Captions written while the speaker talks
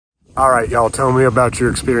All right, y'all, tell me about your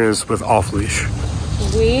experience with Off Leash.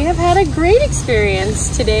 We have had a great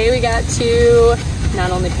experience. Today we got to not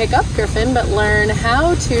only pick up Gryffin, but learn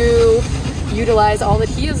how to utilize all that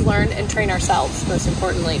he has learned and train ourselves, most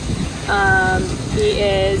importantly. He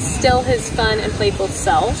is still his fun and playful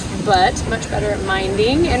self, but much better at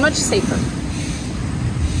minding and much safer.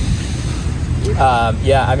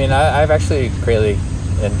 Yeah, I mean, I've actually greatly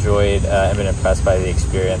enjoyed and been impressed by the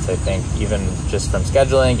experience. I think even just from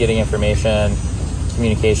scheduling, getting information,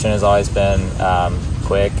 communication has always been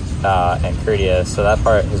quick and courteous, so that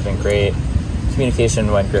part has been great.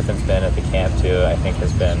 Communication when Griffin's been at the camp too, I think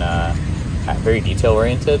has been very detail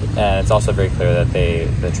oriented, and it's also very clear that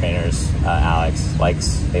the trainers, Alex,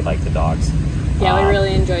 they like the dogs. Yeah, we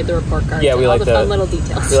really enjoyed the report cards. Yeah, we like the fun little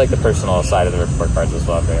details. We like the personal side of the report cards as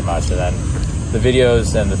well very much, and then the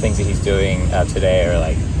videos and the things that he's doing today are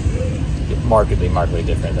like markedly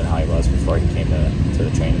different than how he was before he came to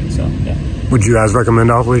the training. So yeah. Would you guys recommend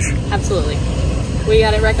Off Leash? Absolutely. We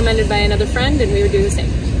got it recommended by another friend, and we would do the same.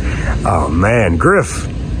 Oh man, Griff,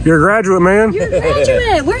 you're a graduate, man. You're a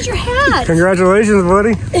graduate. Where's your hat? Congratulations,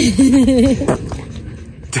 buddy.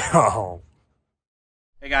 Oh.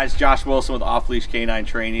 Hey guys, Josh Wilson with Off Leash Canine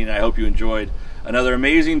Training. I hope you enjoyed another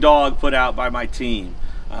amazing dog put out by my team.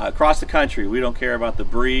 Across the country, we don't care about the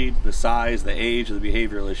breed, the size, the age, or the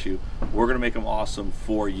behavioral issue. We're going to make them awesome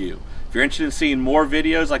for you. If you're interested in seeing more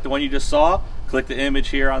videos like the one you just saw, click the image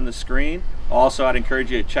here on the screen. Also, I'd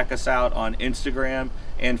encourage you to check us out on Instagram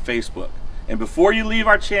and Facebook. And before you leave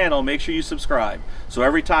our channel, make sure you subscribe. So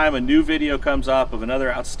every time a new video comes up of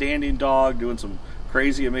another outstanding dog doing some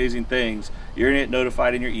crazy, amazing things, you're going to get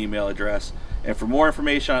notified in your email address. And for more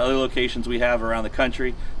information on other locations we have around the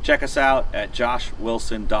country, check us out at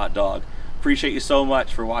joshwilson.dog. Appreciate you so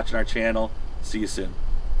much for watching our channel. See you soon.